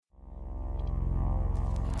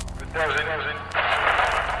Good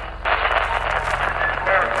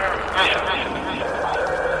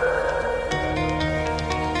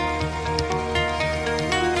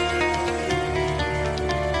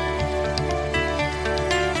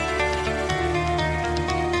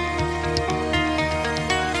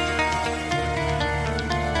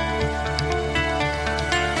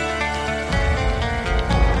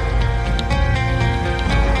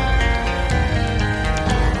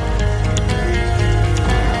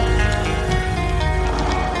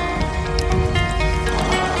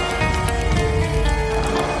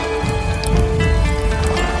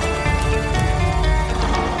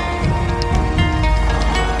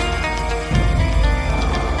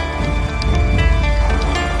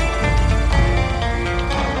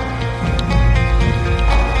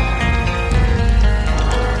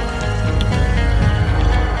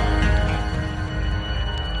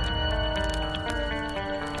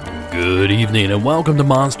evening and welcome to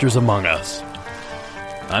Monsters Among Us.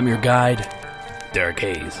 I'm your guide, Derek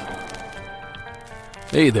Hayes.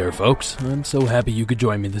 Hey there folks, I'm so happy you could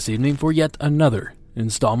join me this evening for yet another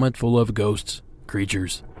installment full of ghosts,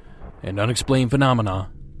 creatures, and unexplained phenomena,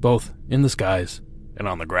 both in the skies and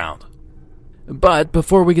on the ground. But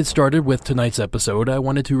before we get started with tonight's episode, I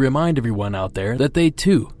wanted to remind everyone out there that they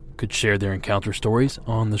too could share their encounter stories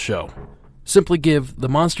on the show. Simply give the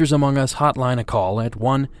Monsters Among Us hotline a call at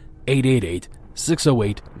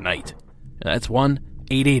 1-888-608-NIGHT. That's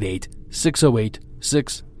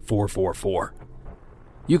 1-888-608-6444.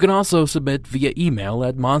 You can also submit via email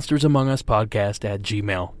at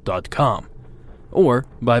monstersamonguspodcast@gmail.com or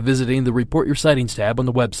by visiting the Report Your Sightings tab on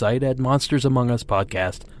the website at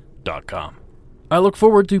monstersamonguspodcast.com. I look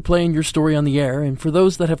forward to playing your story on the air, and for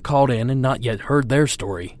those that have called in and not yet heard their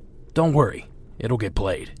story, don't worry, it'll get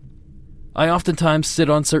played. I oftentimes sit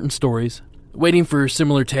on certain stories, waiting for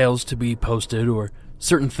similar tales to be posted or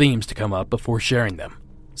certain themes to come up before sharing them.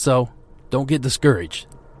 So, don't get discouraged.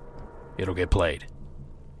 It'll get played.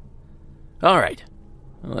 Alright,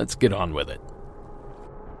 let's get on with it.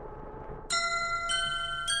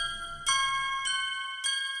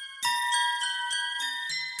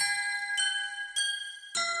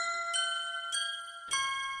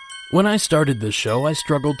 When I started this show, I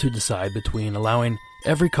struggled to decide between allowing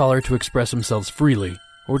every caller to express themselves freely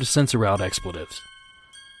or to censor out expletives.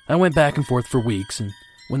 I went back and forth for weeks, and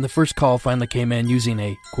when the first call finally came in using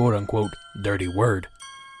a quote-unquote dirty word,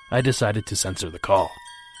 I decided to censor the call.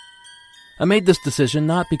 I made this decision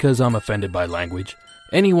not because I'm offended by language.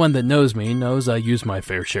 Anyone that knows me knows I use my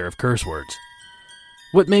fair share of curse words.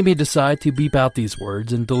 What made me decide to beep out these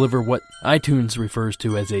words and deliver what iTunes refers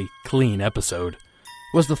to as a clean episode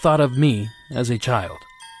was the thought of me as a child.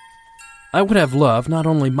 I would have loved not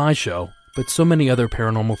only my show, but so many other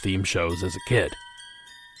paranormal-themed shows as a kid.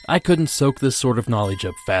 I couldn't soak this sort of knowledge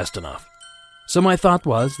up fast enough. So my thought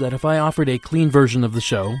was that if I offered a clean version of the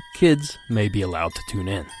show, kids may be allowed to tune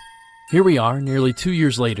in. Here we are, nearly 2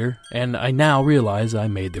 years later, and I now realize I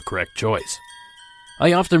made the correct choice.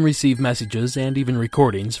 I often receive messages and even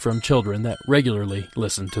recordings from children that regularly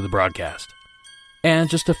listen to the broadcast. And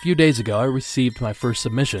just a few days ago, I received my first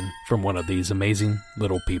submission from one of these amazing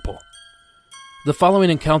little people. The following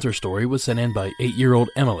encounter story was sent in by 8-year-old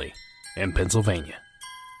Emily in Pennsylvania.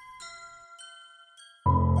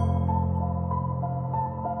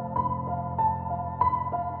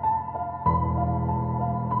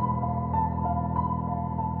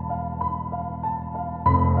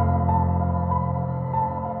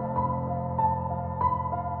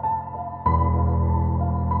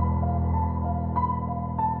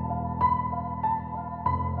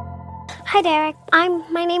 Hi Derek,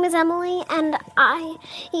 my name is Emily, and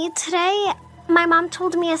today my mom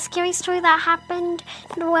told me a scary story that happened,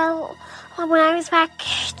 when I was back,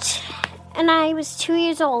 and I was 2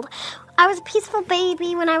 years old. I was a peaceful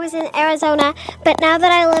baby when I was in Arizona, but now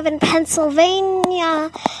that I live in Pennsylvania,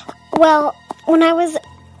 when I was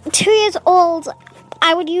 2 years old,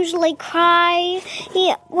 I would usually cry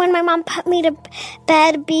when my mom put me to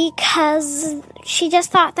bed because she just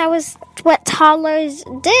thought that was what toddlers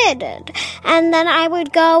did. And then I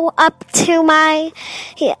would go up to my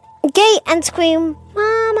gate and scream,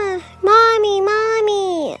 "Mama, Mommy,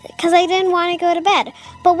 Mommy," because I didn't want to go to bed.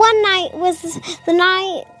 But one night was the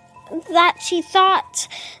night that she thought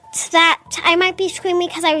that I might be screaming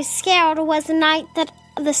because I was scared, was the night that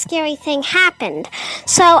the scary thing happened.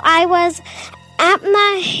 So I was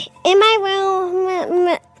in my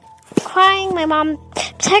room crying. My mom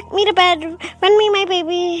took me to bed, read me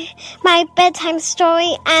my bedtime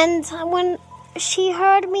story, and when she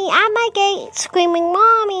heard me at my gate screaming,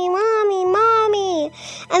 "Mommy, Mommy, Mommy,"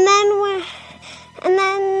 and then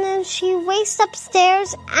she raced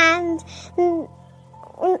upstairs and...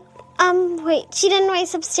 she didn't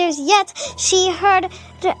race upstairs yet. She heard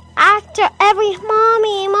after every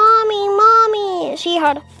mommy, she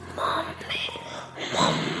heard mommy.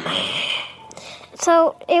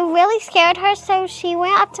 So it really scared her, so she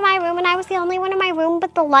went up to my room, and I was the only one in my room,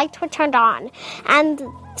 but the lights were turned on. And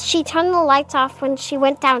she turned the lights off when she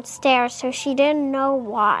went downstairs, so she didn't know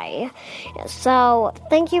why. So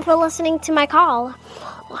thank you for listening to my call.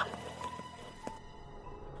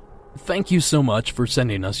 Thank you so much for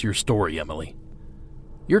sending us your story, Emily.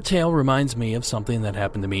 Your tale reminds me of something that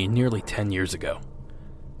happened to me nearly 10 years ago.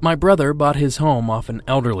 My brother bought his home off an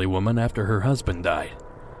elderly woman after her husband died.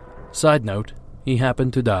 Side note, he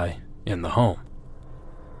happened to die in the home.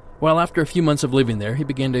 Well, after a few months of living there, he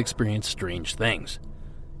began to experience strange things.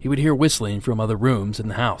 He would hear whistling from other rooms in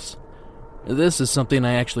the house. This is something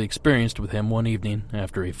I actually experienced with him one evening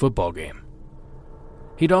after a football game.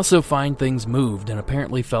 He'd also find things moved and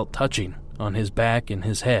apparently felt touching on his back and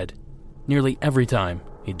his head nearly every time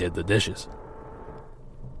he did the dishes.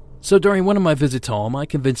 So during one of my visits home, I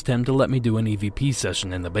convinced him to let me do an EVP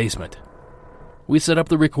session in the basement. We set up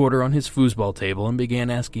the recorder on his foosball table and began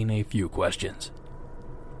asking a few questions.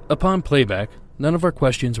 Upon playback, none of our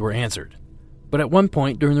questions were answered, but at one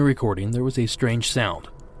point during the recording there was a strange sound,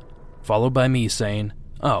 followed by me saying,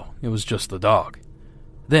 "Oh, it was just the dog."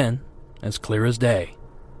 Then, as clear as day,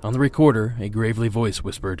 on the recorder a gravely voice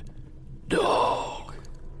whispered, "Dog."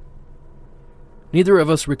 Neither of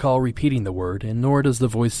us recall repeating the word, and nor does the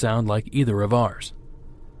voice sound like either of ours.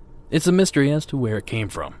 It's a mystery as to where it came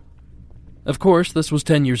from. Of course, this was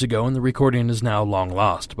 10 years ago and the recording is now long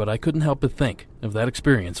lost, but I couldn't help but think of that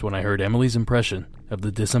experience when I heard Emily's impression of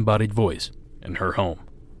the disembodied voice in her home.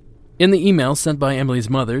 In the email sent by Emily's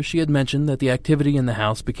mother, she had mentioned that the activity in the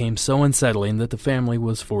house became so unsettling that the family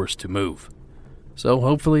was forced to move. So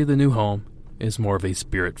hopefully the new home is more of a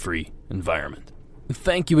spirit-free environment.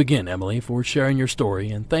 Thank you again, Emily, for sharing your story,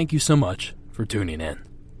 and thank you so much for tuning in.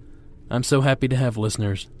 I'm so happy to have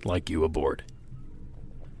listeners like you aboard.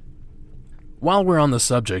 While we're on the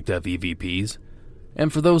subject of EVPs,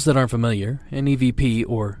 and for those that aren't familiar, an EVP,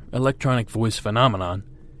 or electronic voice phenomenon,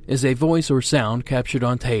 is a voice or sound captured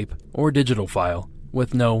on tape or digital file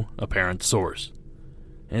with no apparent source.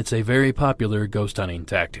 It's a very popular ghost hunting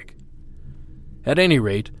tactic. At any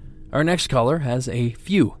rate, our next caller has a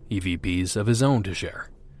few EVPs of his own to share.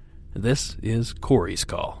 This is Corey's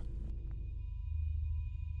call.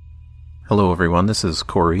 Hello everyone, this is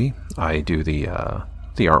Corey. I do the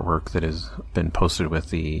artwork that has been posted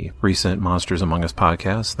with the recent Monsters Among Us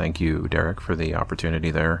podcast. Thank you, Derek, for the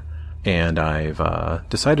opportunity there. And I've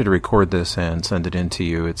decided to record this and send it in to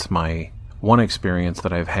you. It's my one experience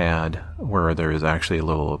that I've had where there is actually a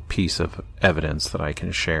little piece of evidence that I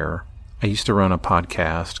can share. I used to run a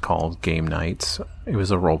podcast called Game Nights. It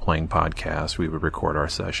was a role-playing podcast. We would record our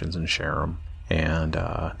sessions and share them. And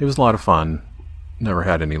it was a lot of fun. Never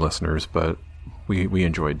had any listeners, but we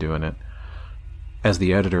enjoyed doing it. As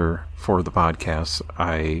the editor for the podcast,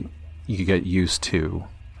 you get used to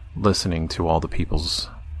listening to all the people's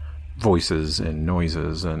voices and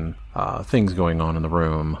noises and things going on in the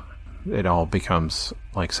room. It all becomes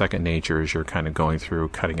like second nature as you're kind of going through,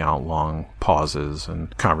 cutting out long pauses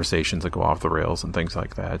and conversations that go off the rails and things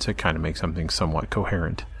like that to kind of make something somewhat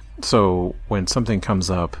coherent. So when something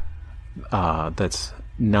comes up that's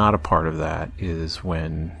not a part of that is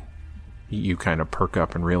when you kind of perk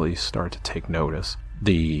up and really start to take notice.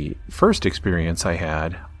 The first experience I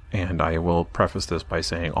had, and I will preface this by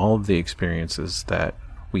saying all of the experiences that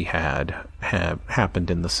we had have happened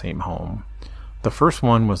in the same home. The first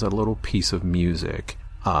one was a little piece of music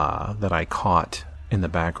that I caught in the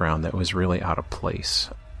background that was really out of place.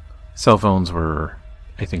 Cell phones were,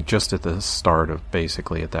 I think, just at the start of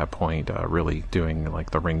basically at that point really doing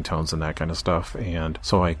like the ringtones and that kind of stuff, and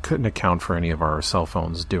so I couldn't account for any of our cell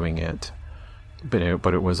phones doing it. But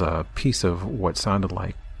it was a piece of what sounded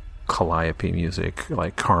like calliope music,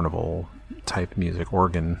 like carnival type music,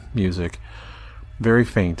 organ music, very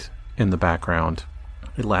faint in the background.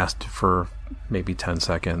 It lasted for maybe 10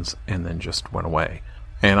 seconds and then just went away.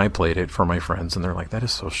 And I played it for my friends, and they're like, "That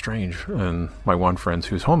is so strange." And my one friend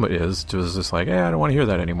whose home it is was just like, "I don't want to hear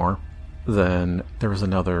that anymore." Then there was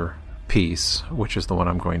another piece, which is the one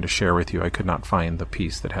I'm going to share with you. I could not find the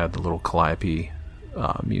piece that had the little calliope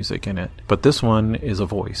music in it. But this one is a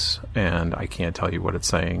voice, and I can't tell you what it's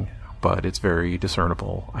saying, but it's very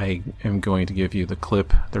discernible. I am going to give you the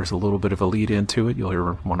clip. There's a little bit of a lead into it. You'll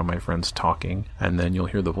hear one of my friends talking, and then you'll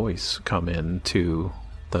hear the voice come into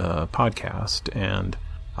the podcast, and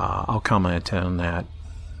I'll comment on that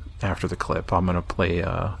after the clip. I'm going to play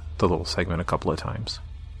the little segment a couple of times.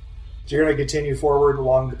 So you're going to continue forward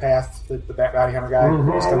along the path that the bounty hunter guy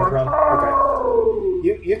is coming from?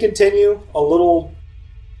 Okay. You continue a little...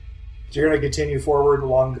 So you're going to continue forward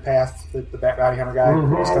along the path that the bounty hunter guy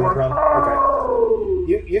is coming from?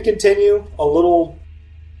 Okay. You continue a little...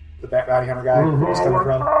 The bounty hunter guy is coming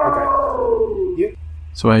from? Okay.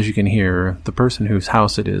 So as you can hear, the person whose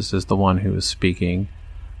house it is the one who is speaking,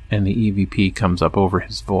 and the EVP comes up over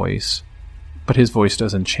his voice. But his voice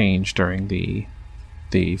doesn't change during the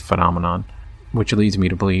phenomenon, which leads me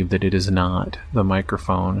to believe that it is not the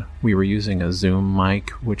microphone. We were using a Zoom mic,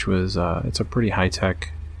 which was, it's a pretty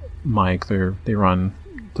high-tech mic. They run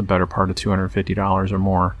the better part of $250 or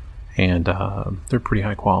more, and they're pretty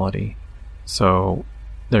high quality. So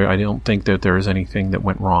I don't think that there is anything that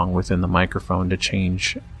went wrong within the microphone to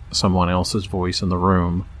change someone else's voice in the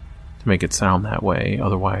room to make it sound that way.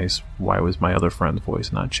 Otherwise, why was my other friend's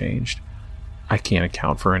voice not changed? I can't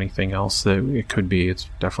account for anything else that it could be. It's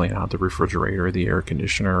definitely not the refrigerator, the air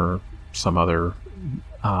conditioner, or some other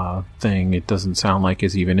thing. It doesn't sound like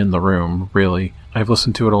it's even in the room, really. I've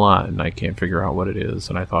listened to it a lot, and I can't figure out what it is,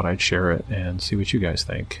 and I thought I'd share it and see what you guys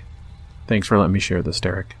think. Thanks for letting me share this,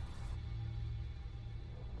 Derek.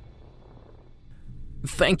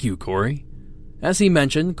 Thank you, Corey. As he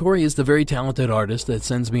mentioned, Corey is the very talented artist that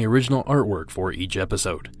sends me original artwork for each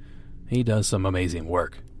episode. He does some amazing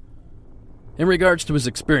work. In regards to his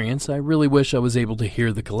experience, I really wish I was able to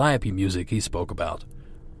hear the calliope music he spoke about.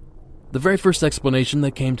 The very first explanation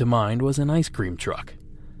that came to mind was an ice cream truck.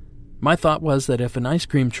 My thought was that if an ice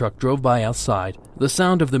cream truck drove by outside, the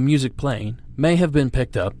sound of the music playing may have been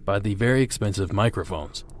picked up by the very expensive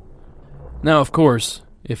microphones. Now, of course,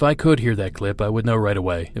 if I could hear that clip, I would know right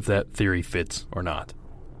away if that theory fits or not.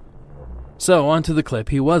 So, on to the clip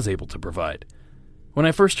he was able to provide. When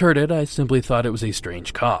I first heard it, I simply thought it was a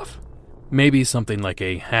strange cough. Maybe something like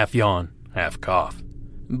a half yawn, half cough.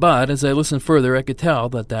 But as I listened further, I could tell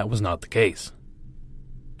that that was not the case.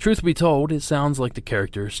 Truth be told, it sounds like the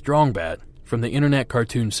character Strong Bad from the internet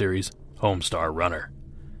cartoon series Homestar Runner,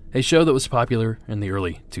 a show that was popular in the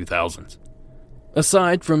early 2000s.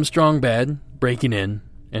 Aside from Strong Bad breaking in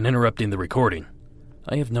and interrupting the recording,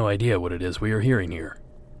 I have no idea what it is we are hearing here.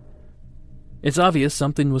 It's obvious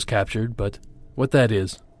something was captured, but what that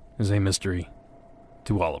is a mystery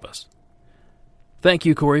to all of us. Thank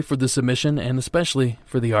you, Corey, for the submission and especially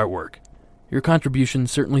for the artwork. Your contribution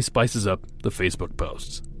certainly spices up the Facebook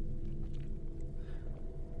posts.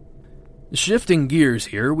 Shifting gears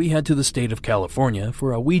here, we head to the state of California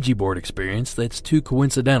for a Ouija board experience that's too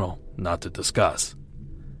coincidental not to discuss.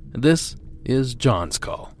 This is John's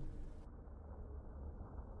call.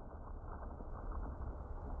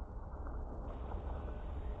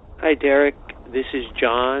 Hi, Derek. This is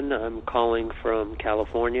John. I'm calling from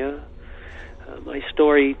California. My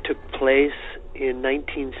story took place in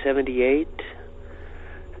 1978.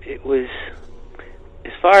 It was,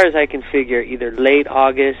 as far as I can figure, either late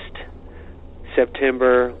August,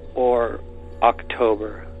 September, or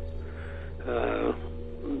October.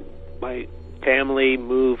 My family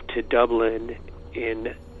moved to Dublin in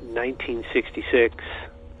 1966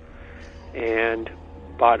 and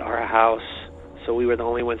bought our house, so we were the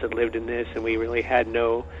only ones that lived in this, and we really had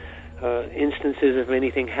no instances of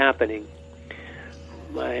anything happening.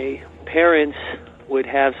 My parents would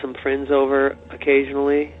have some friends over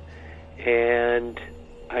occasionally, and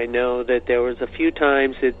I know that there was a few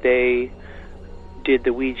times that they did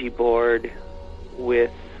the Ouija board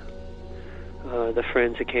with the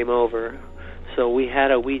friends that came over. So we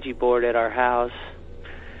had a Ouija board at our house.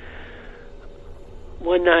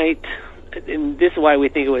 One night, and this is why we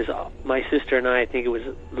think it was, my sister and I think it was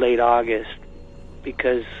late August,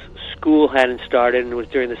 because school hadn't started and it was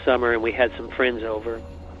during the summer, and we had some friends over.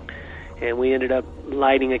 And we ended up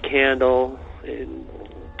lighting a candle and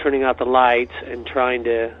turning out the lights and trying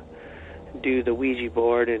to do the Ouija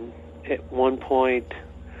board. And at one point,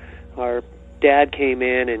 our dad came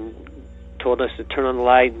in and told us to turn on the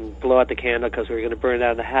light and blow out the candle because we were going to burn it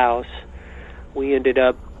out of the house. We ended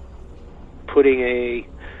up putting a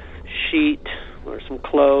sheet or some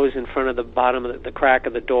clothes in front of the bottom of the crack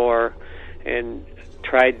of the door and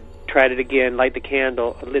tried it again, lit a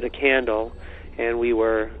candle, and we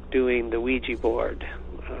were doing the Ouija board.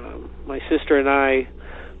 My sister and I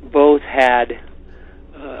both had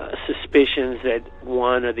suspicions that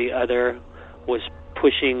one or the other was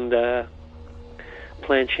pushing the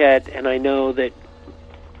planchette, and I know that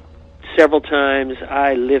several times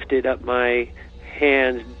I lifted up my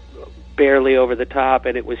hands barely over the top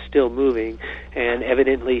and it was still moving, and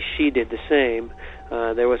evidently she did the same.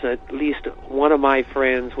 There was at least one of my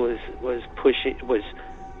friends was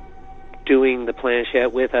doing the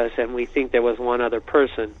planchette with us, and we think there was one other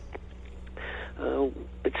person.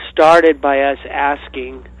 It started by us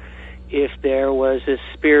asking if there was a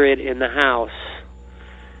spirit in the house,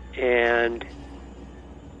 and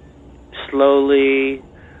slowly,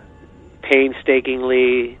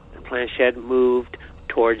 painstakingly, the planchette moved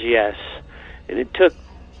towards yes. And it took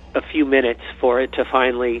a few minutes for it to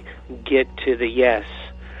finally get to the yes.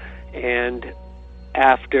 And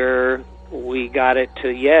after we got it to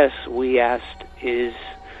yes, we asked,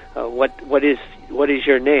 what is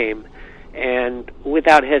your name? And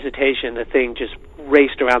without hesitation, the thing just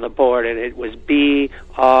raced around the board, and it was Brandy.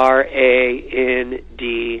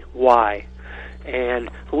 And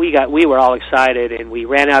we were all excited, and we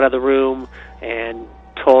ran out of the room and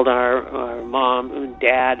told our mom and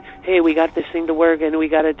dad, hey, we got this thing to work, and we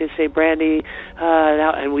got it to say Brandy,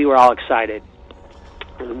 and we were all excited.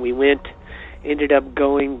 And we ended up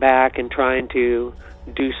going back and trying to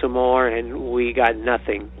do some more, and we got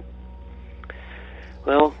nothing.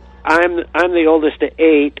 Well, I'm the oldest of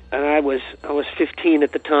 8, and I was 15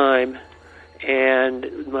 at the time,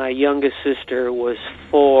 and my youngest sister was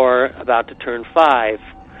 4, about to turn 5.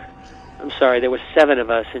 I'm sorry, there were 7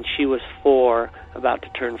 of us, and she was 4, about to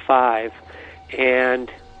turn 5.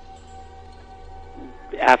 And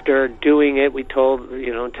after doing it, we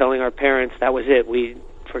telling our parents, that was it. We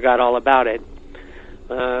forgot all about it.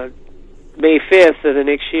 May 5th of the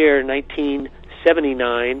next year,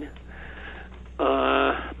 1979,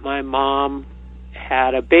 my mom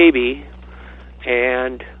had a baby,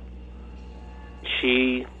 and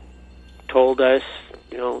she told us,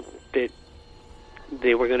 that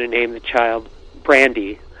they were going to name the child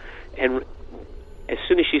Brandy. And as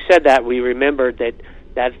soon as she said that, we remembered that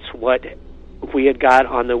that's what we had got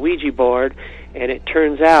on the Ouija board. And it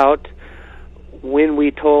turns out, when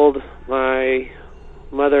we told my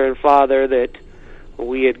mother and father that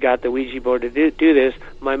we had got the Ouija board to do this,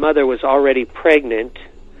 my mother was already pregnant,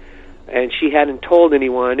 and she hadn't told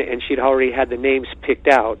anyone, and she'd already had the names picked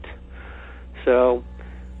out. So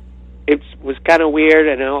it was kind of weird.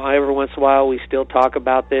 I know every once in a while we still talk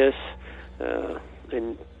about this,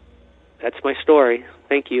 and that's my story.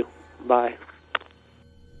 Thank you. Bye.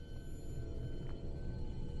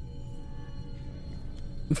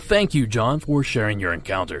 Thank you, John, for sharing your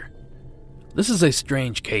encounter. This is a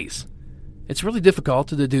strange case. It's really difficult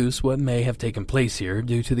to deduce what may have taken place here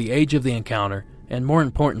due to the age of the encounter and, more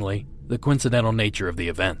importantly, the coincidental nature of the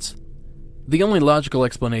events. The only logical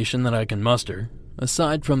explanation that I can muster,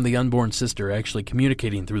 aside from the unborn sister actually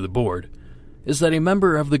communicating through the board, is that a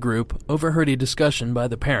member of the group overheard a discussion by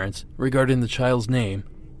the parents regarding the child's name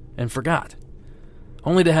and forgot,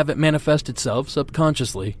 only to have it manifest itself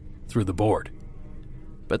subconsciously through the board.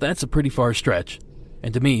 But that's a pretty far stretch,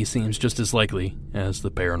 and to me seems just as likely as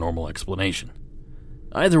the paranormal explanation.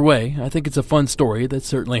 Either way, I think it's a fun story that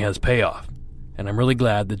certainly has payoff, and I'm really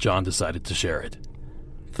glad that John decided to share it.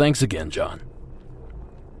 Thanks again, John.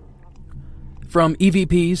 From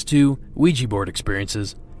EVPs to Ouija board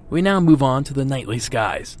experiences, we now move on to the nightly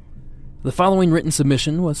skies. The following written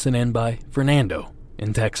submission was sent in by Fernando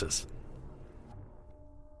in Texas.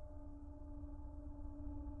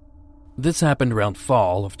 This happened around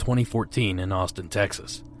fall of 2014 in Austin,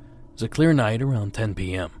 Texas. It was a clear night around 10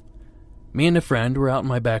 p.m. Me and a friend were out on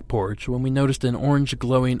my back porch when we noticed an orange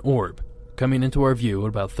glowing orb coming into our view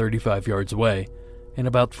about 35 yards away and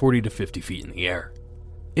about 40 to 50 feet in the air.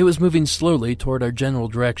 It was moving slowly toward our general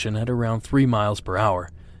direction at around 3 miles per hour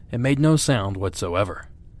and made no sound whatsoever.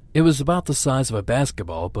 It was about the size of a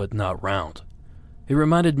basketball, but not round. It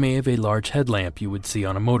reminded me of a large headlamp you would see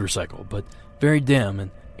on a motorcycle, but very dim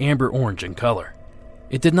and amber orange in color.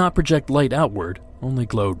 It did not project light outward, only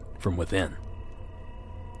glowed from within.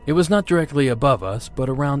 It was not directly above us, but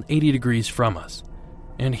around 80 degrees from us.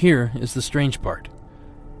 And here is the strange part.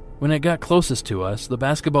 When it got closest to us, the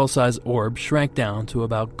basketball-sized orb shrank down to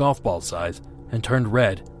about golf ball size and turned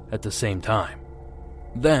red at the same time.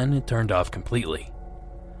 Then it turned off completely.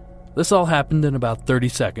 This all happened in about 30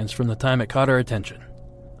 seconds from the time it caught our attention.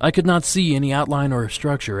 I could not see any outline or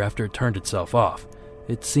structure after it turned itself off.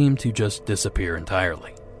 It seemed to just disappear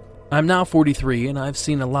entirely. I'm now 43 and I've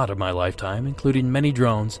seen a lot of my lifetime, including many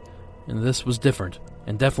drones, and this was different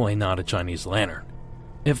and definitely not a Chinese lantern.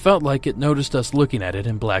 It felt like it noticed us looking at it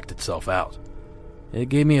and blacked itself out. It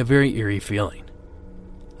gave me a very eerie feeling.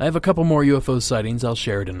 I have a couple more UFO sightings I'll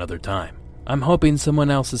share at another time. I'm hoping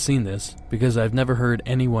someone else has seen this because I've never heard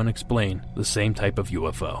anyone explain the same type of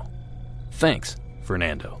UFO. Thanks,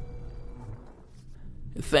 Fernando.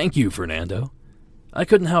 Thank you, Fernando. I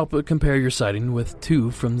couldn't help but compare your sighting with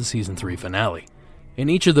 2 from the Season 3 finale. In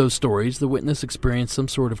each of those stories, the witness experienced some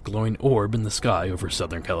sort of glowing orb in the sky over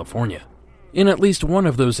Southern California. In at least one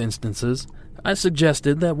of those instances, I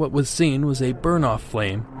suggested that what was seen was a burn-off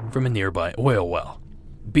flame from a nearby oil well.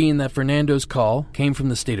 Being that Fernando's call came from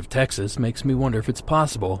the state of Texas makes me wonder if it's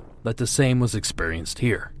possible that the same was experienced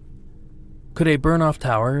here. Could a burn-off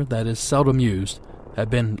tower that is seldom used have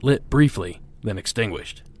been lit briefly, then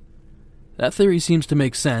extinguished? That theory seems to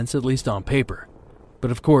make sense, at least on paper.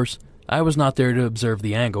 But of course, I was not there to observe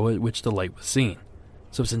the angle at which the light was seen,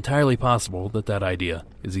 so it's entirely possible that that idea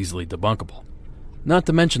is easily debunkable. Not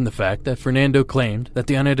to mention the fact that Fernando claimed that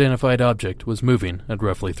the unidentified object was moving at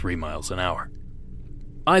roughly 3 miles an hour.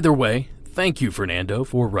 Either way, thank you, Fernando,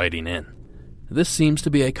 for writing in. This seems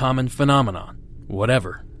to be a common phenomenon,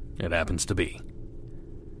 whatever it happens to be.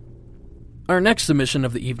 Our next submission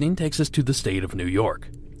of the evening takes us to the state of New York.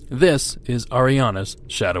 This is Ariana's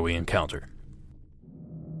shadowy encounter.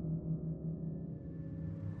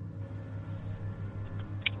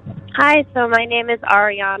 Hi, so my name is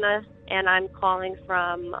Ariana, and I'm calling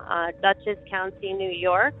from Dutchess County, New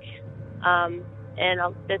York.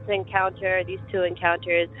 These two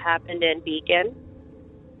encounters happened in Beacon.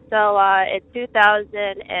 So in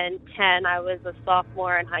 2010, I was a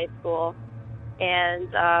sophomore in high school,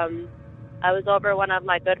 and I was over one of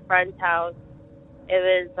my good friend's house. It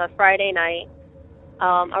was a Friday night,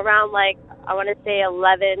 around I want to say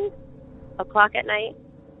 11 o'clock at night.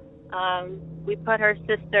 We put her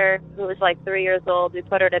sister, who was 3 years old, we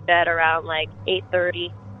put her to bed around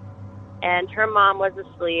 8:30. And her mom was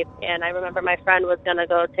asleep, and I remember my friend was going to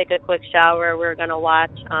go take a quick shower. We were going to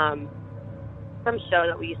watch some show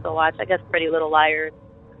that we used to watch, I guess Pretty Little Liars.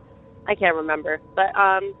 I can't remember. But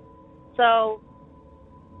so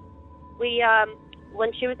we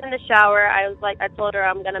when she was in the shower, I told her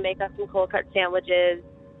I'm going to make us some cold cut sandwiches,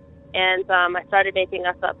 and I started making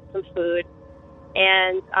us up some food.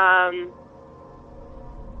 And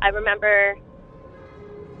I remember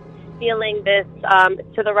feeling this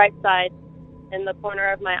to the right side in the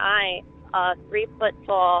corner of my eye, a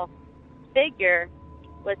 3-foot-tall figure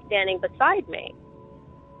was standing beside me.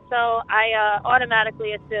 So I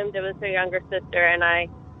automatically assumed it was her younger sister, and I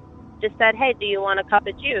just said, "Hey, do you want a cup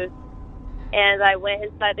of juice?" And I went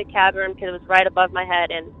inside the cab room because it was right above my head,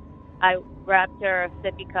 and I grabbed her a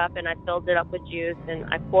sippy cup and I filled it up with juice,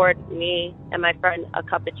 and I poured me and my friend a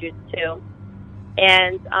cup of juice too.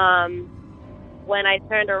 And when I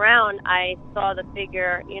turned around, I saw the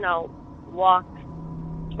figure, walk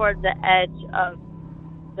towards the edge of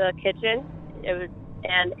the kitchen.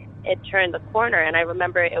 And it turned the corner, and I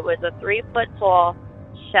remember it was a 3-foot-tall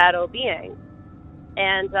shadow being.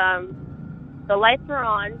 And the lights were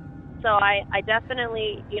on, so I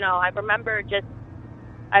definitely,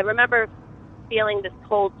 I remember feeling this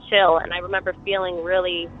cold chill, and I remember feeling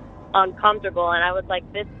really uncomfortable, and I was like,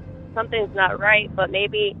 something's not right, but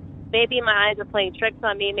maybe my eyes are playing tricks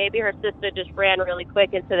on me. Maybe her sister just ran really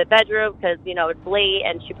quick into the bedroom because, it's late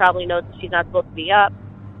and she probably knows that she's not supposed to be up.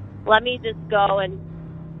 Let me just go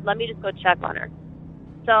check on her.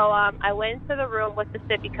 So I went into the room with the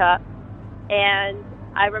sippy cup, and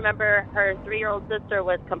I remember her 3-year-old sister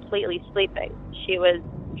was completely sleeping. She was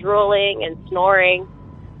drooling and snoring,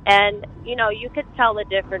 and, you could tell the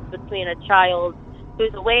difference between a child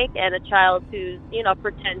who's awake and a child who's,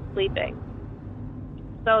 pretend sleeping.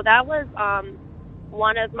 So that was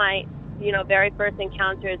one of my, very first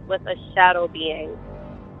encounters with a shadow being.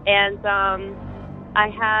 And I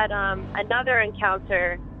had another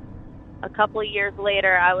encounter a couple of years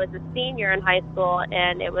later. I was a senior in high school,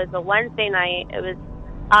 and it was a Wednesday night. It was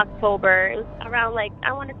October. It was around,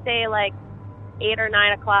 I want to say 8 or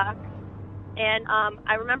 9 o'clock. And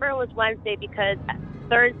I remember it was Wednesday because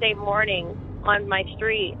Thursday morning on my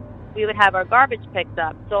street, we would have our garbage picked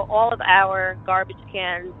up. So all of our garbage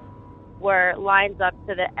cans were lined up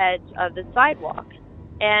to the edge of the sidewalk.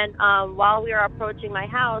 And while we were approaching my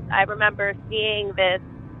house, I remember seeing this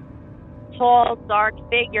tall, dark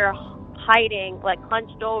figure hiding,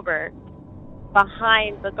 hunched over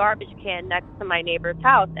behind the garbage can next to my neighbor's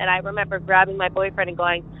house. And I remember grabbing my boyfriend and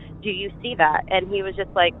going, "Do you see that?" And he was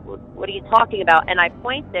just like, "What are you talking about?" And I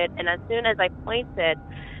pointed, and as soon as I pointed,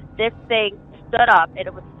 this thing stood up, and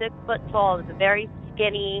it was 6 foot tall. It was a very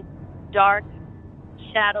skinny, dark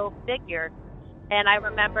shadow figure. And I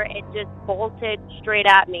remember it just bolted straight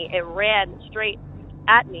at me. It ran straight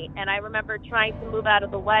at me. And I remember trying to move out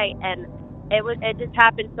of the way, and it just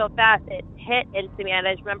happened so fast. It hit into me, and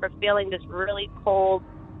I just remember feeling this really cold,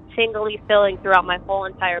 tingly feeling throughout my whole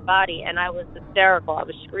entire body. And I was hysterical. I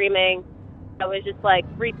was screaming. I was just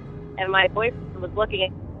freaked. And my boyfriend was looking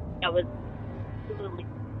at me. I was absolutely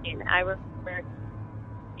insane. I remember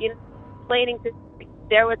explaining to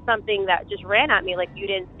there was something that just ran at me, you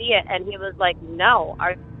didn't see it, and he was like, "No,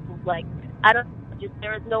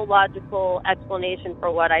 there was no logical explanation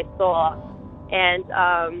for what I saw. And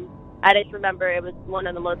I just remember it was one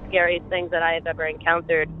of the most scariest things that I have ever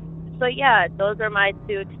encountered. So yeah, those are my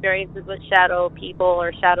two experiences with shadow people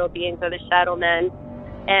or shadow beings or the shadow men.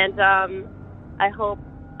 And I hope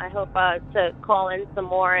to call in some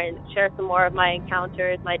more and share some more of my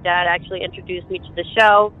encounters. My dad actually introduced me to the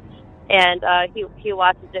show, and he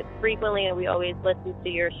watches it frequently, and we always listen to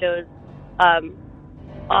your shows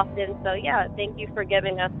often. So yeah, thank you for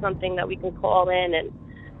giving us something that we can call in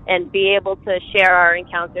and be able to share our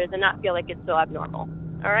encounters and not feel like it's so abnormal.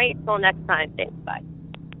 All right, till next time. Thanks, bye.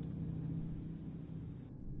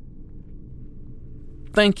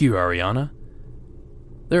 Thank you, Ariana.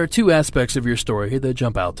 There are two aspects of your story that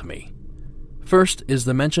jump out to me. First is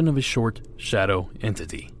the mention of a short shadow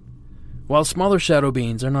entity. While smaller shadow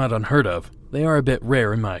beings are not unheard of, they are a bit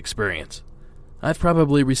rare in my experience. I've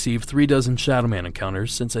probably received 36 Shadow Man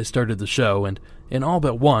encounters since I started the show, and in all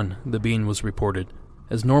but one, the being was reported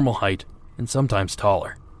as normal height and sometimes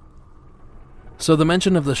taller. So the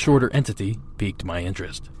mention of the shorter entity piqued my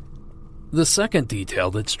interest. The second detail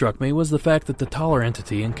that struck me was the fact that the taller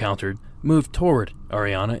entity encountered moved toward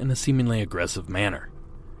Ariana in a seemingly aggressive manner.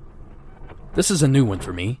 This is a new one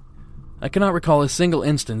for me. I cannot recall a single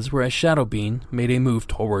instance where a shadow being made a move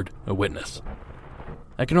toward a witness.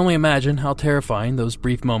 I can only imagine how terrifying those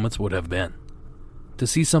brief moments would have been. To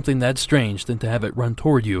see something that strange than to have it run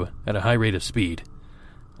toward you at a high rate of speed.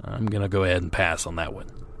 I'm gonna go ahead and pass on that one.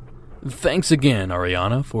 Thanks again,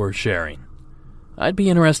 Ariana, for sharing. I'd be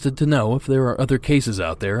interested to know if there are other cases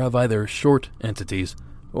out there of either short entities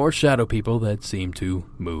or shadow people that seem to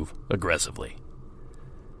move aggressively.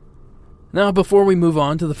 Now, before we move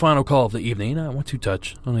on to the final call of the evening, I want to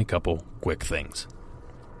touch on a couple quick things.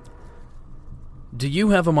 Do you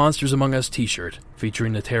have a Monsters Among Us t-shirt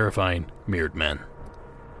featuring the terrifying mirrored men?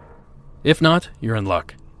 If not, you're in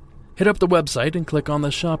luck. Hit up the website and click on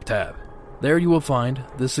the shop tab. There you will find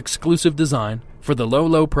this exclusive design for the low,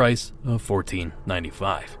 low price of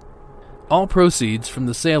 $14.95. All proceeds from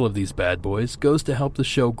the sale of these bad boys goes to help the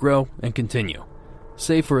show grow and continue,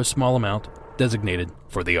 save for a small amount designated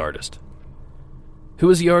for the artist. Who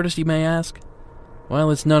is the artist, you may ask? Well,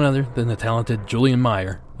 it's none other than the talented Julian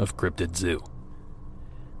Meyer of Cryptid Zoo.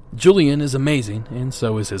 Julian is amazing, and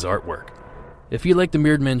so is his artwork. If you like the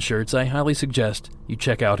Mirrored Men shirts, I highly suggest you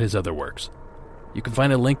check out his other works. You can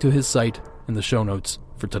find a link to his site in the show notes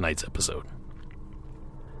for tonight's episode.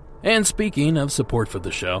 And speaking of support for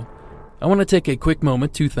the show, I want to take a quick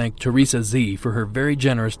moment to thank Teresa Z for her very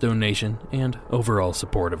generous donation and overall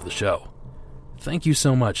support of the show. Thank you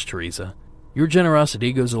so much, Teresa. Your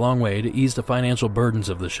generosity goes a long way to ease the financial burdens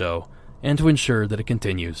of the show and to ensure that it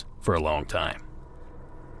continues for a long time.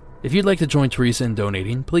 If you'd like to join Teresa in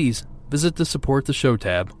donating, please visit the Support the Show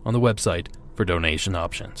tab on the website for donation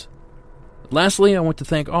options. Lastly, I want to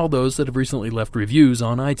thank all those that have recently left reviews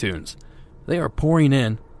on iTunes. They are pouring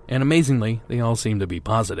in, and amazingly, they all seem to be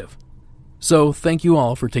positive. So, thank you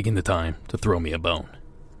all for taking the time to throw me a bone.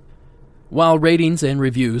 While ratings and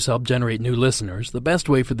reviews help generate new listeners, the best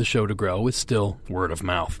way for the show to grow is still word of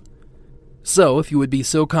mouth. So, if you would be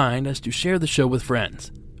so kind as to share the show with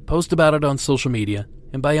friends, post about it on social media,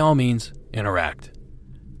 and by all means, interact.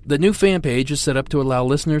 The new fan page is set up to allow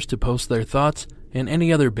listeners to post their thoughts and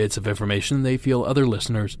any other bits of information they feel other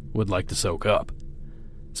listeners would like to soak up.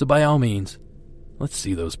 So by all means, let's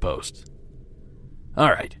see those posts.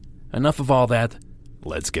 Alright, enough of all that,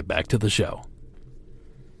 let's get back to the show.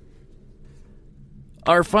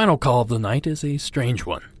 Our final call of the night is a strange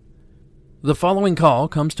one. The following call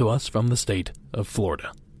comes to us from the state of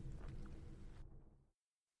Florida.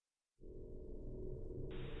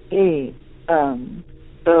 Hey,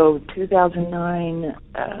 so 2009,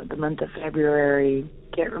 the month of February,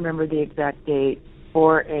 can't remember the exact date,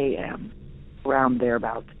 4 a.m., around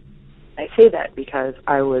thereabouts. I say that because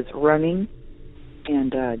I was running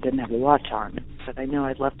and didn't have a watch on, but I know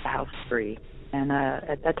I'd left the house free. And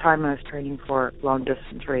at that time I was training for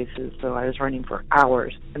long-distance races, so I was running for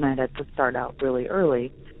hours, and I had to start out really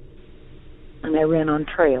early. And I ran on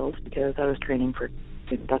trails because I was training for,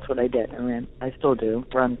 that's what I did. I still do,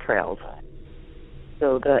 run trails.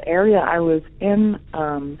 So the area I was in,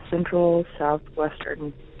 central,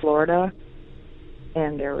 southwestern Florida,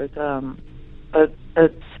 and there was a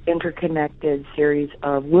interconnected series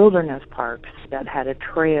of wilderness parks that had a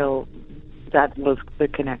trail that was the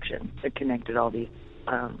connection that connected all these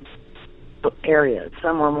areas.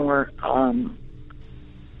 Some were more,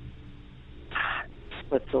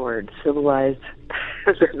 what's the word, civilized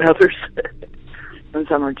than others, and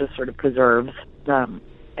some are just sort of preserves.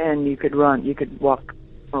 And you could walk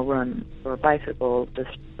or run or bicycle.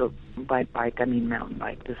 By bike, I mean mountain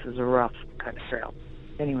bike. This is a rough kind of trail.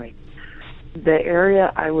 Anyway, the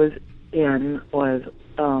area I was in was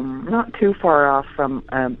not too far off from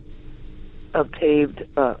a paved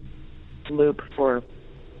loop for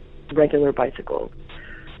regular bicycles.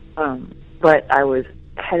 But I was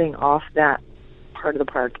heading off that part of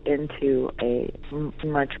the park into a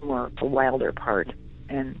much more wilder part.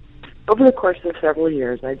 And over the course of several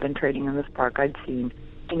years, I'd been training in this park. I'd seen,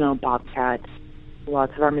 bobcat,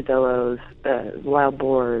 lots of armadillos, wild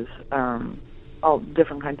boars, all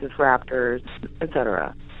different kinds of raptors,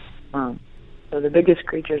 etc. So the biggest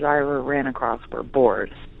creatures I ever ran across were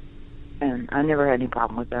boars, and I never had any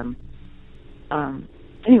problem with them.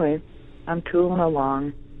 Anyway, I'm tooling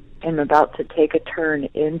along and about to take a turn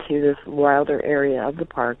into this wilder area of the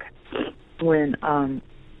park when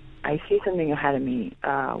I see something ahead of me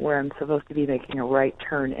where I'm supposed to be making a right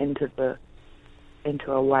turn into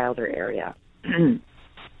a wilder area.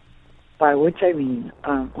 By which I mean,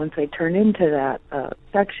 once I turn into that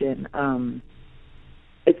section,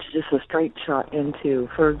 it's just a straight shot into,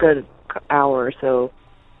 for a good hour or so,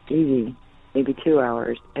 easy, maybe 2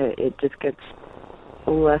 hours, it just gets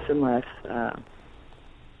less and less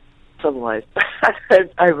civilized.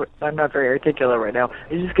 I'm not very articulate right now.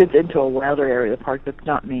 It just gets into a wilder area of the park that's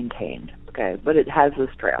not maintained, okay? But it has this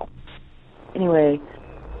trail. Anyway,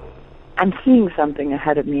 I'm seeing something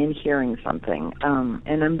ahead of me and hearing something,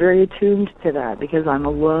 and I'm very attuned to that because I'm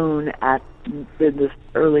alone in this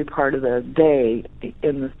early part of the day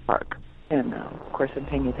in this park, and of course I'm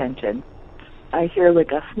paying attention. I hear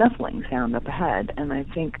like a snuffling sound up ahead, and I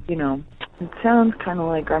think, it sounds kind of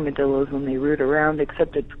like armadillos when they root around,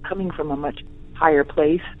 except it's coming from a much higher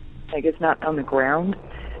place, like it's not on the ground,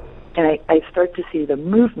 and I start to see the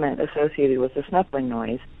movement associated with the snuffling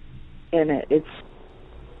noise, and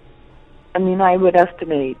I would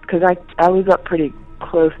estimate, because I was up pretty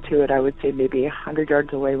close to it, I would say maybe 100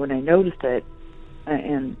 yards away when I noticed it,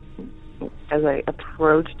 and as I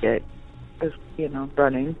approached it, I was,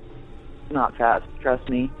 running, not fast, trust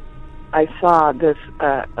me, I saw this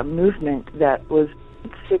a movement that was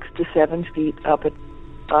 6 to 7 feet up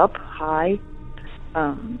high,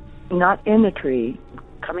 not in a tree,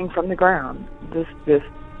 coming from the ground. This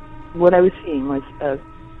what I was seeing was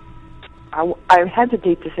I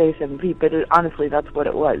hesitate to say 7 feet, but honestly, that's what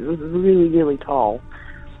it was. It was really, really tall.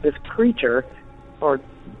 This creature, or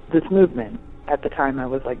this movement, at the time I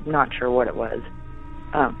was not sure what it was.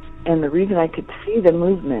 And the reason I could see the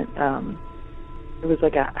movement, it was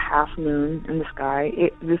like a half moon in the sky.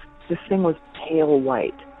 This thing was pale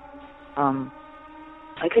white.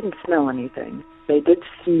 I couldn't smell anything. They did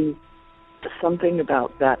see something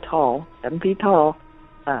about that tall, 7 feet tall,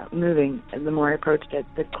 moving, and the more I approached it,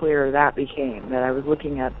 the clearer that became, that I was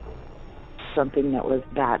looking at something that was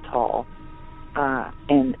that tall,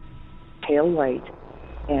 and pale white,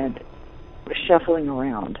 and was shuffling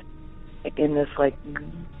around in this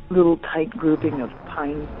little tight grouping of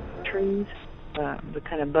pine trees, the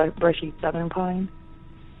kind of brushy southern pine.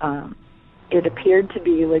 It appeared to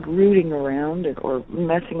be rooting around or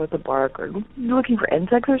messing with the bark or looking for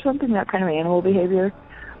insects or something, that kind of animal behavior.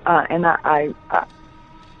 And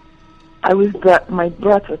my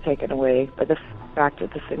breath was taken away by the fact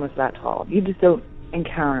that this thing was that tall. You just don't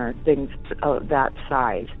encounter things of that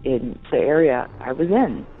size in the area I was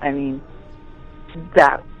in. And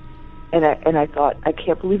I thought, I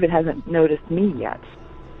can't believe it hasn't noticed me yet.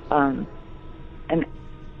 And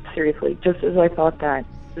seriously, just as I thought that,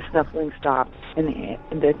 the snuffling stopped, and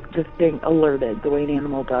the thing alerted, the way an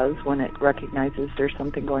animal does when it recognizes there's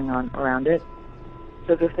something going on around it.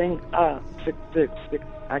 So the thing,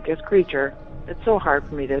 I guess creature, it's so hard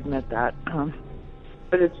for me to admit that,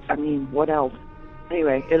 but what else?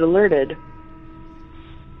 Anyway, it alerted,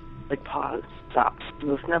 paused, stopped.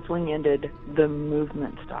 The snuffling ended, the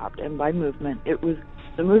movement stopped, and by movement,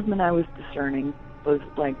 the movement I was discerning was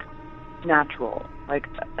natural,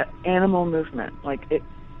 animal movement,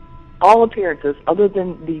 all appearances, other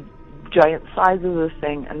than the giant size of this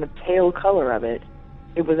thing and the pale color of it,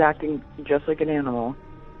 it was acting just like an animal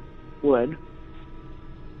would.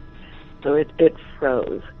 So it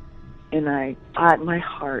froze, and my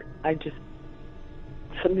heart,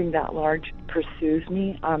 something that large pursues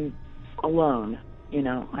me. I'm alone,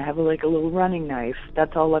 I have a little running knife.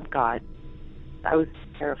 That's all I've got. I was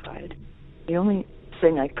terrified. The only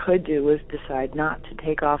thing I could do was decide not to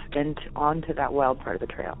take off onto that wild part of the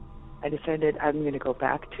trail. I decided I'm going to go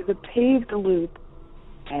back to the paved loop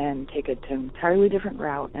and take an entirely different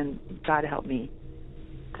route, and God help me.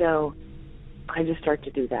 So I just start to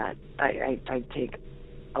do that. I take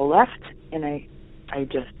a left, and I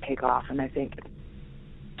just take off, and I think,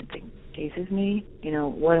 chases me,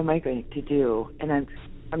 what am I going to do? And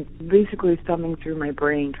I'm basically thumbing through my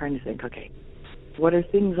brain trying to think, okay, what are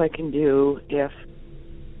things I can do if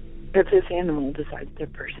this animal decides to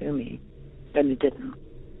pursue me? And it didn't.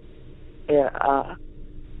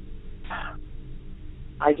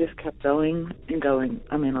 I just kept going and going.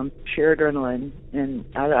 I mean, on sheer adrenaline, and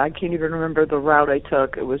I can't even remember the route I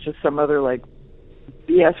took. It was just some other,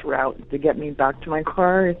 BS route to get me back to my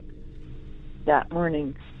car that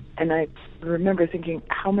morning. And I remember thinking,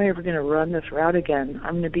 how am I ever going to run this route again?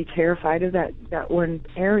 I'm going to be terrified of that one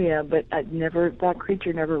area, but that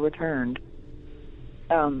creature never returned.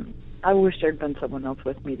 I wish there'd been someone else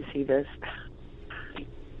with me to see this.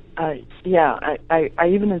 I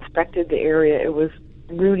even inspected the area it was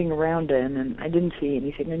rooting around in, and I didn't see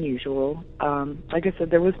anything unusual. Like I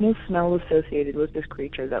said, there was no smell associated with this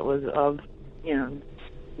creature that was of,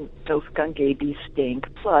 those skunk-y stink.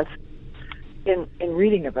 Plus, in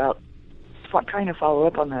reading about, trying to follow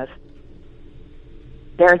up on this,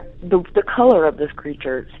 the color of this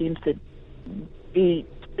creature seems to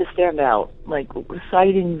stand out. Like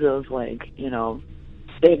sightings of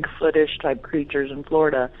Bigfoot-ish type creatures in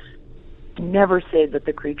Florida never say that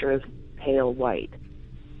the creature is pale white.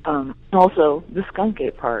 Also, the skunk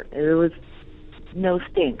ape part, there was no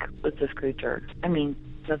stink with this creature. I mean,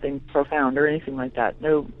 nothing profound or anything like that.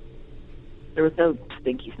 No, there was no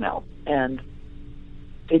stinky smell, and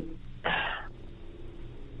it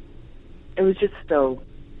was just so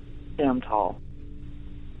damn tall.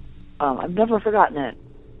 I've never forgotten it.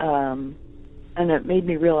 And it made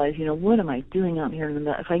me realize, what am I doing out here?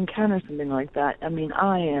 If I encounter something like that, I mean,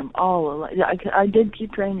 I am all alone. I did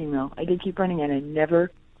keep training, though. I did keep running, and I never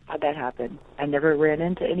had that happen. I never ran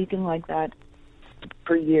into anything like that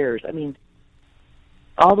for years. I mean,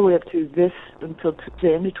 all the way up to until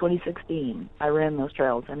the end of 2016, I ran those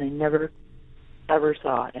trails, and I never, ever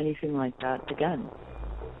saw anything like that again.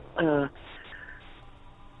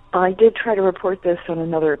 I did try to report this on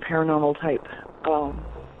another paranormal type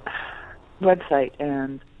website,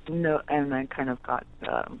 and I kind of got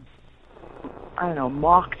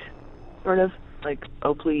mocked, sort of, like,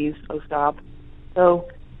 oh please, oh stop. So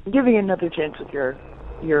I'm giving it another chance with your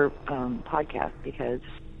podcast, because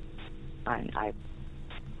I've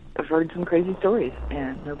heard some crazy stories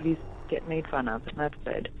and nobody's getting made fun of, and that's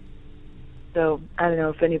good. So I don't know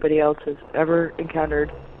if anybody else has ever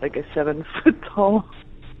encountered like a 7-foot tall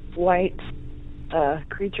white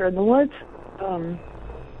creature in the woods.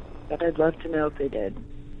 But I'd love to know if they did.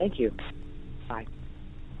 Thank you. Bye.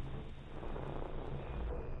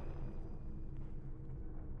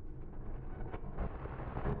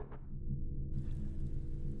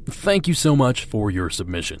 Thank you so much for your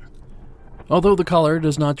submission. Although the caller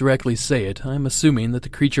does not directly say it, I'm assuming that the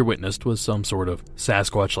creature witnessed was some sort of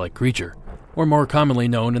Sasquatch-like creature, or more commonly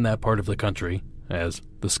known in that part of the country as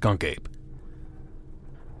the skunk ape.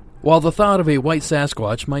 While the thought of a white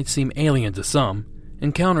Sasquatch might seem alien to some,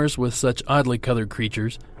 encounters with such oddly colored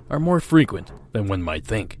creatures are more frequent than one might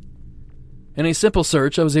think. In a simple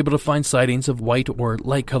search, I was able to find sightings of white or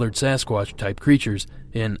light-colored Sasquatch-type creatures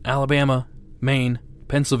in Alabama, Maine,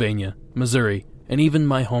 Pennsylvania, Missouri, and even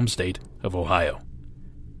my home state of Ohio.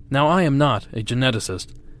 Now, I am not a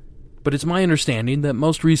geneticist, but it's my understanding that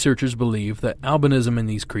most researchers believe that albinism in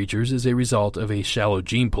these creatures is a result of a shallow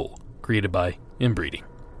gene pool created by inbreeding,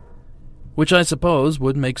 which I suppose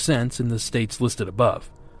would make sense in the states listed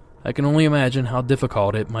above. I can only imagine how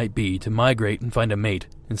difficult it might be to migrate and find a mate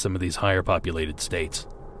in some of these higher populated states.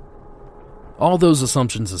 All those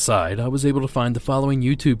assumptions aside, I was able to find the following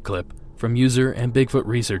YouTube clip from user and Bigfoot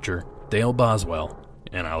researcher Dale Boswell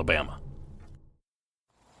in Alabama.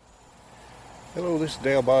 Hello, this is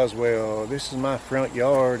Dale Boswell. This is my front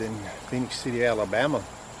yard in Phoenix City, Alabama.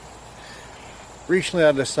 Recently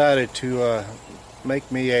I decided to make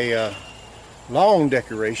me a lawn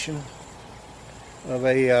decoration of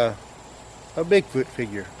a Bigfoot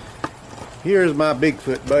figure. Here's my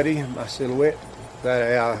Bigfoot buddy, my silhouette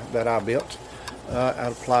that I built out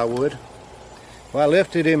of plywood. Well, I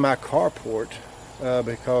left it in my carport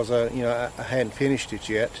because I hadn't finished it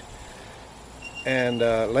yet. And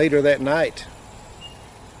later that night,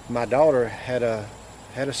 my daughter had a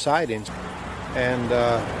sighting, and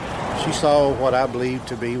she saw what I believed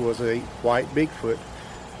to be was a white Bigfoot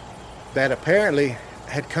that apparently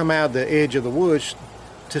had come out of the edge of the woods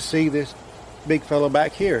to see this big fellow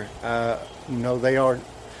back here. They are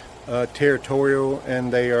territorial,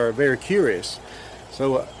 and they are very curious.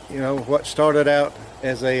 So, what started out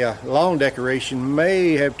as a lawn decoration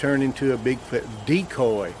may have turned into a Bigfoot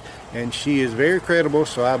decoy. And she is very credible,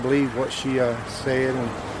 so I believe what she said, and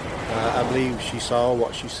I believe she saw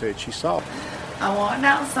what she said she saw. I walked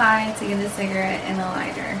outside to get a cigarette and a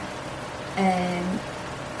lighter. And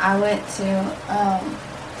I went to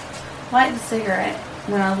light the cigarette.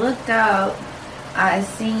 When I looked up, I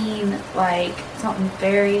seen like something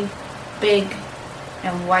very big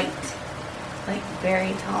and white, like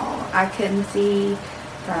very tall. I couldn't see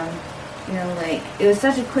from, like, it was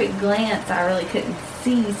such a quick glance, I really couldn't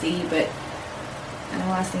see, but I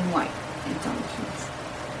know I seen white in some sheets.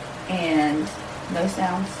 And no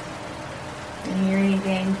sounds. Didn't hear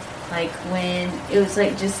anything. Like, when it was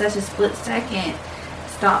like just such a split second,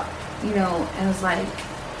 stopped, and I was like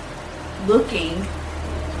looking,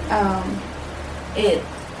 it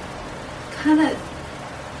kind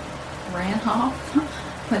of ran off,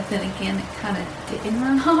 but then again it kind of didn't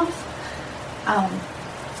run off.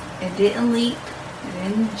 It didn't leap, it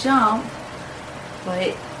didn't jump,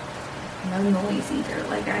 but no noise either.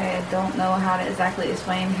 Like, I don't know how to exactly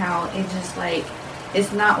explain how it just, like,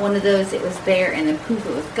 it's not one of those, it was there and then poof,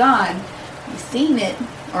 it was gone. You seen it,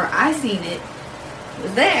 or I seen it, it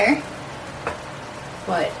was there,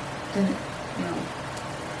 but then,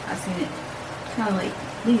 I seen it kind of like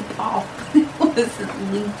leap off. It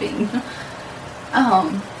wasn't leaping.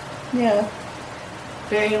 Yeah,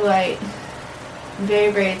 very light,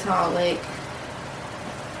 very, very tall. Like,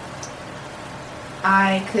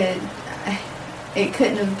 it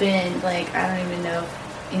couldn't have been, like, I don't even know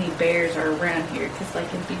if any bears are around here, because, like,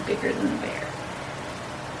 it'd be bigger than a bear.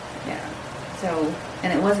 Yeah, so,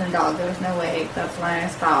 and it wasn't a dog, there was no way. That's why I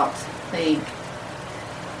stopped, like,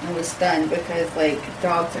 and was stunned, because, like,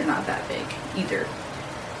 dogs are not that big either.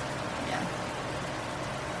 Yeah.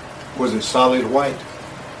 Was it solid white?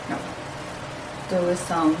 No. There was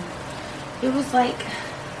some, it was like,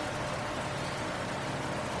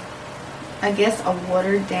 I guess a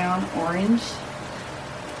watered down orange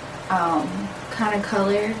kind of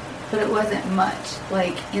color, but it wasn't much.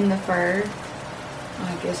 Like, in the fur,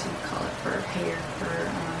 I guess you'd call it fur, hair, fur,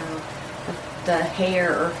 I don't know. The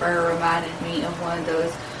hair or fur reminded me of one of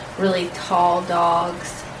those really tall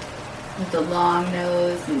dogs with the long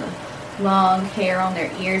nose and the long hair on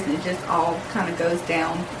their ears, and it just all kind of goes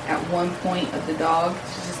down at one point of the dog.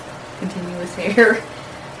 It's just continuous hair.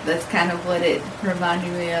 That's kind of what it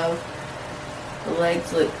reminded me of. The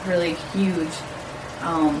legs look really huge.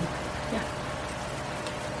 Yeah.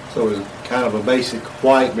 So it was kind of a basic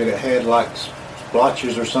white, but it had like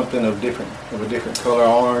splotches or something of a different color,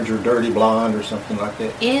 orange or dirty blonde or something like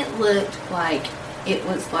that. It looked like it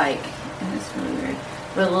was like, and it's really weird,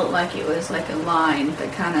 but it looked like it was like a line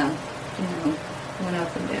that kind of, went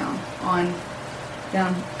up and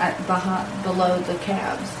down below the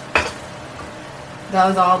calves. That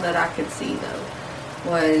was all that I could see, though,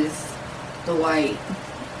 was the white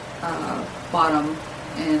bottom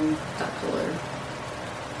and that color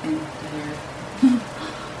and the hair.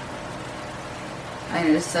 And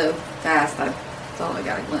it was so fast, that's all I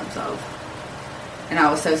got a glimpse of. And I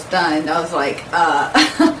was so stunned, I was like,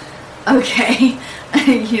 okay,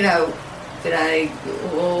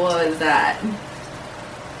 what was that?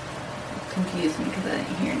 It confused me because I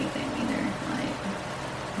didn't hear anything either, like,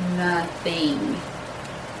 nothing.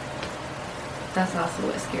 That's also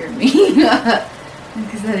what scared me,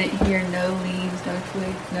 because I didn't hear no leaves, no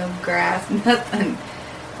twigs, no grass, nothing.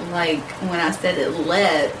 Like, when I said it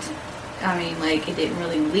leapt, I mean, like, it didn't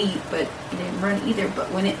really leap, but it didn't run either. But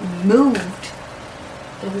when it moved,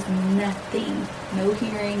 there was nothing. No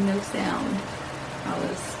hearing, no sound. I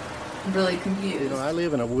was really confused. I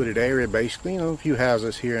live in a wooded area, basically, a few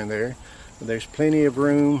houses here and there. But there's plenty of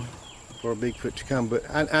room for a Bigfoot to come, but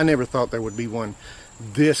I never thought there would be one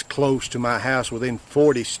this close to my house, within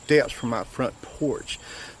 40 steps from my front porch.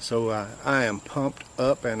 So I am pumped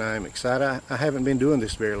up and I'm excited. I haven't been doing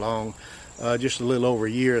this very long, just a little over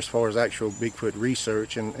a year as far as actual Bigfoot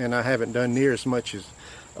research, and I haven't done near as much as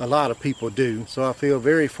a lot of people do. So I feel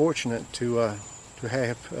very fortunate to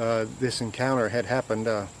have this encounter had happened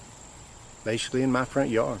basically in my front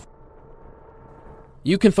yard.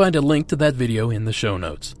 You can find a link to that video in the show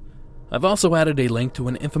notes. I've also added a link to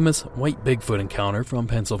an infamous white Bigfoot encounter from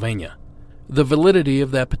Pennsylvania. The validity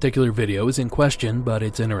of that particular video is in question, but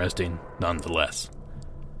it's interesting nonetheless.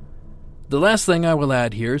 The last thing I will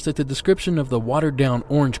add here is that the description of the watered-down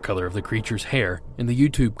orange color of the creature's hair in the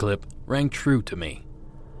YouTube clip rang true to me.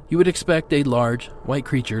 You would expect a large, white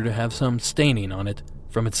creature to have some staining on it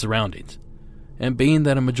from its surroundings, and being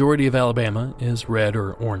that a majority of Alabama is red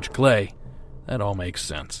or orange clay, that all makes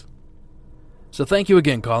sense. So thank you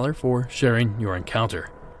again, caller, for sharing your encounter.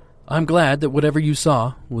 I'm glad that whatever you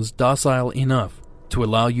saw was docile enough to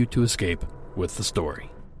allow you to escape with the story.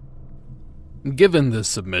 Given this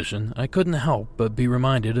submission, I couldn't help but be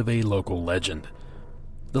reminded of a local legend.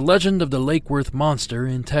 The legend of the Lake Worth monster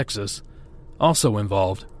in Texas also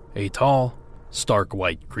involved a tall, stark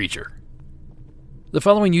white creature. The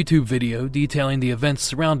following YouTube video detailing the events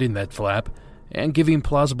surrounding that flap and giving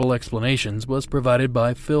plausible explanations was provided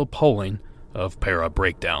by Phil Poling of Para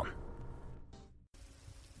Breakdown.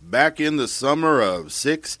 Back in the summer of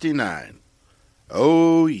 '69.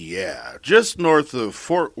 Oh yeah, just north of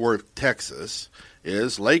Fort Worth, Texas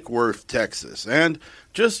is Lake Worth, Texas, and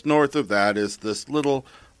just north of that is this little,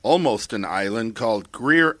 almost an island called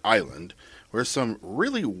Greer Island, where some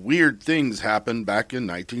really weird things happened back in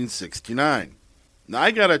 1969. Now,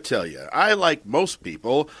 I gotta tell you, I, like most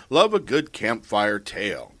people, love a good campfire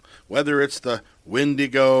tale, whether it's the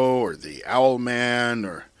Wendigo or the Owl Man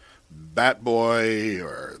or Bat Boy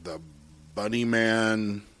or the Bunny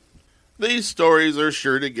Man. These stories are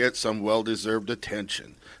sure to get some well-deserved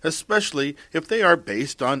attention, especially if they are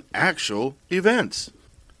based on actual events.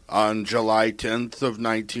 On July 10th of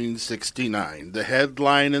 1969, the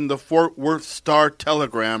headline in the Fort Worth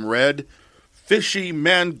Star-Telegram read, "Fishy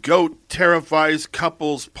man-goat terrifies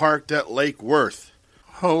couples parked at Lake Worth."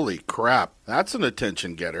 Holy crap, that's an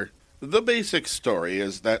attention-getter. The basic story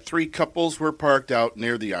is that 3 couples were parked out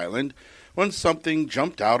near the island when something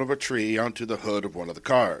jumped out of a tree onto the hood of one of the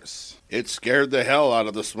cars. It scared the hell out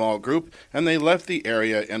of the small group, and they left the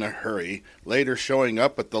area in a hurry, later showing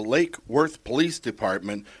up at the Lake Worth Police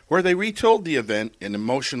Department, where they retold the event in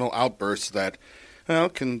emotional outbursts that,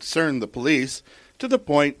 concerned the police, to the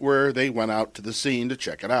point where they went out to the scene to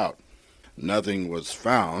check it out. Nothing was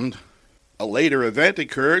found. A later event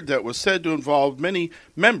occurred that was said to involve many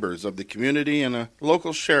members of the community and a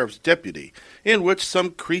local sheriff's deputy, in which some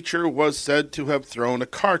creature was said to have thrown a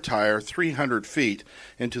car tire 300 feet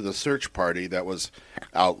into the search party that was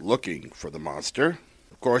out looking for the monster.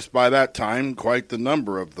 Of course, by that time, quite the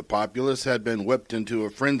number of the populace had been whipped into a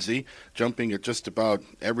frenzy, jumping at just about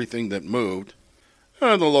everything that moved.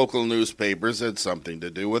 The local newspapers had something to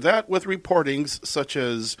do with that, with reportings such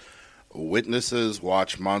as "Witnesses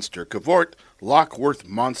watch monster cavort, Lockworth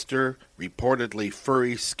monster, reportedly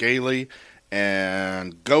furry, scaly,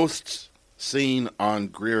 and ghosts seen on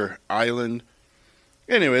Greer Island."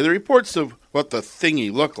 Anyway, the reports of what the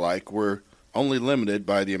thingy looked like were only limited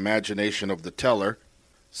by the imagination of the teller.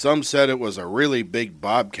 Some said it was a really big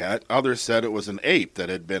bobcat, others said it was an ape that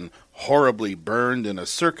had been horribly burned in a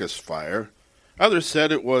circus fire. Others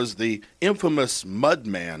said it was the infamous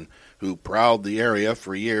Mudman, who prowled the area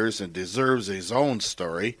for years and deserves his own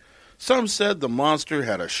story. Some said the monster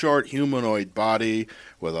had a short humanoid body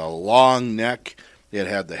with a long neck. It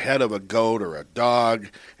had the head of a goat or a dog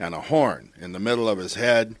and a horn in the middle of his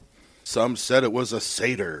head. Some said it was a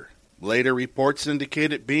satyr. Later reports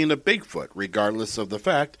indicate it being a Bigfoot, regardless of the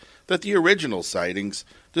fact that the original sightings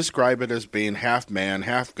describe it as being half man,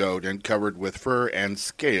 half goat, and covered with fur and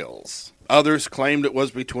scales. Others claimed it was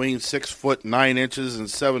between 6 foot 9 inches and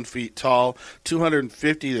 7 feet tall,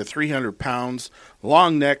 250 to 300 pounds,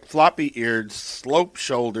 long necked, floppy eared, slope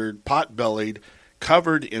shouldered, pot bellied,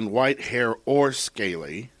 covered in white hair or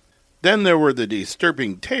scaly. Then there were the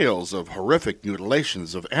disturbing tales of horrific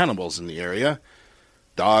mutilations of animals in the area,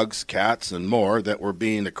 dogs, cats, and more that were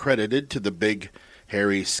being accredited to the big,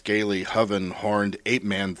 hairy, scaly, hoven-horned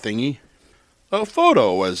ape-man thingy. A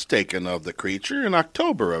photo was taken of the creature in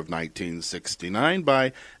October of 1969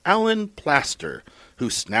 by Alan Plaster, who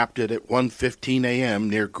snapped it at 1:15 a.m.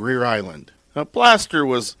 near Greer Island. Plaster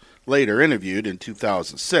was later interviewed in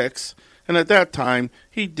 2006, and at that time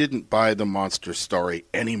he didn't buy the monster story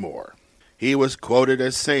anymore. He was quoted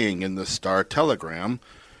as saying in the Star-Telegram,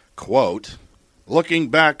 quote, "Looking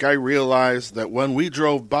back, I realized that when we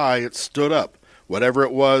drove by, it stood up. Whatever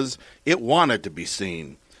it was, it wanted to be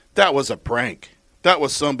seen. That was a prank. That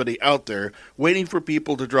was somebody out there waiting for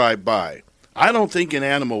people to drive by. I don't think an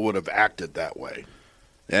animal would have acted that way."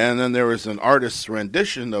 And then there was an artist's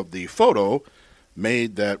rendition of the photo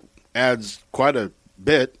made that adds quite a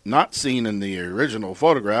bit not seen in the original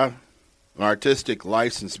photograph. Artistic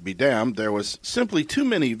license be damned, there was simply too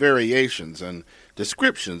many variations and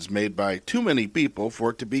descriptions made by too many people for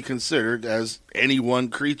it to be considered as any one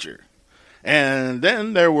creature. And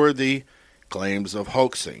then there were the claims of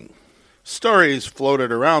hoaxing. Stories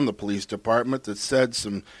floated around the police department that said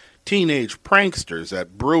some teenage pranksters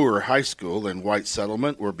at Brewer High School in White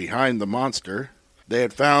Settlement were behind the monster. They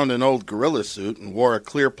had found an old gorilla suit and wore a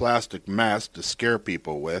clear plastic mask to scare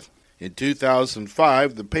people with. In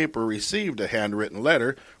 2005, the paper received a handwritten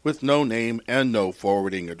letter with no name and no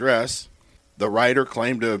forwarding address. The writer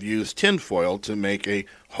claimed to have used tinfoil to make a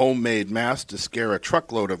homemade mask to scare a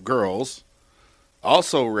truckload of girls.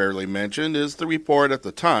 Also rarely mentioned is the report at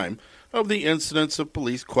the time of the incidents of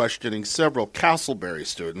police questioning several Castleberry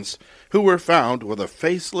students who were found with a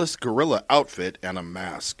faceless gorilla outfit and a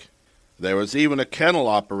mask. There was even a kennel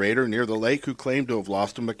operator near the lake who claimed to have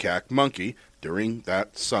lost a macaque monkey during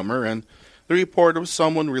that summer, and the report of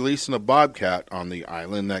someone releasing a bobcat on the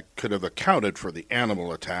island that could have accounted for the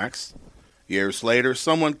animal attacks. Years later,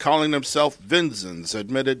 someone calling himself Vinzens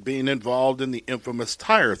admitted being involved in the infamous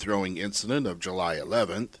tire-throwing incident of July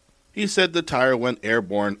 11th. He said the tire went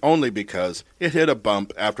airborne only because it hit a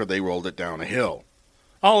bump after they rolled it down a hill.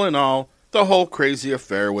 All in all, the whole crazy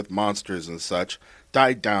affair with monsters and such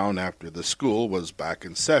died down after the school was back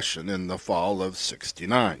in session in the fall of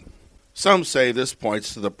 '69. Some say this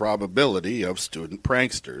points to the probability of student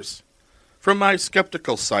pranksters. From my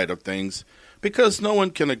skeptical side of things, because no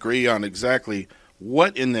one can agree on exactly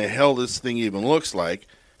what in the hell this thing even looks like,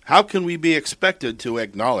 how can we be expected to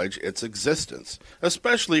acknowledge its existence,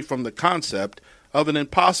 especially from the concept of an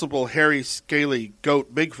impossible hairy, scaly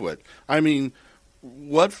goat Bigfoot? I mean,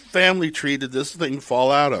 what family tree did this thing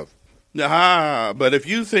fall out of? But if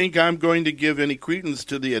you think I'm going to give any credence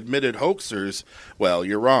to the admitted hoaxers, well,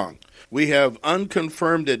 you're wrong. We have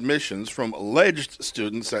unconfirmed admissions from alleged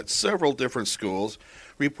students at several different schools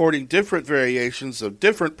reporting different variations of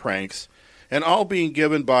different pranks, and all being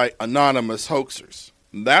given by anonymous hoaxers.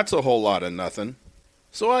 That's a whole lot of nothing.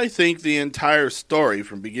 So I think the entire story,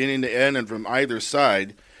 from beginning to end and from either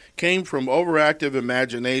side, came from overactive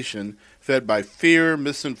imagination fed by fear,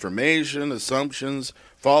 misinformation, assumptions,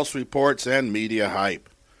 false reports, and media hype.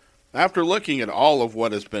 After looking at all of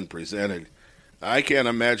what has been presented, I can't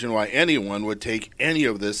imagine why anyone would take any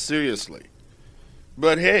of this seriously.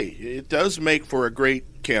 But hey, it does make for a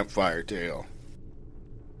great campfire tale.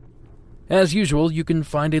 As usual, you can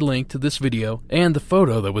find a link to this video and the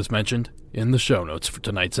photo that was mentioned in the show notes for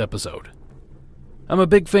tonight's episode. I'm a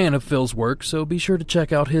big fan of Phil's work, so be sure to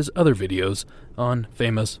check out his other videos on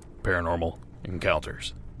famous paranormal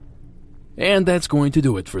encounters. And that's going to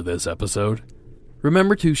do it for this episode.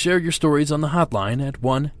 Remember to share your stories on the hotline at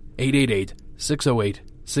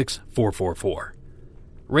 1-888-608-6444.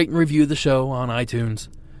 Rate and review the show on iTunes,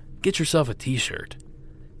 get yourself a t-shirt,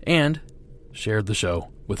 and share the show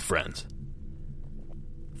with friends.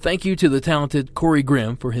 Thank you to the talented Corey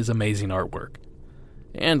Grimm for his amazing artwork.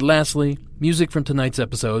 And lastly, music from tonight's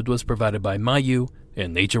episode was provided by Mayu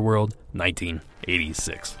and Nature World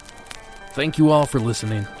 1986. Thank you all for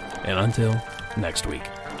listening, and until next week.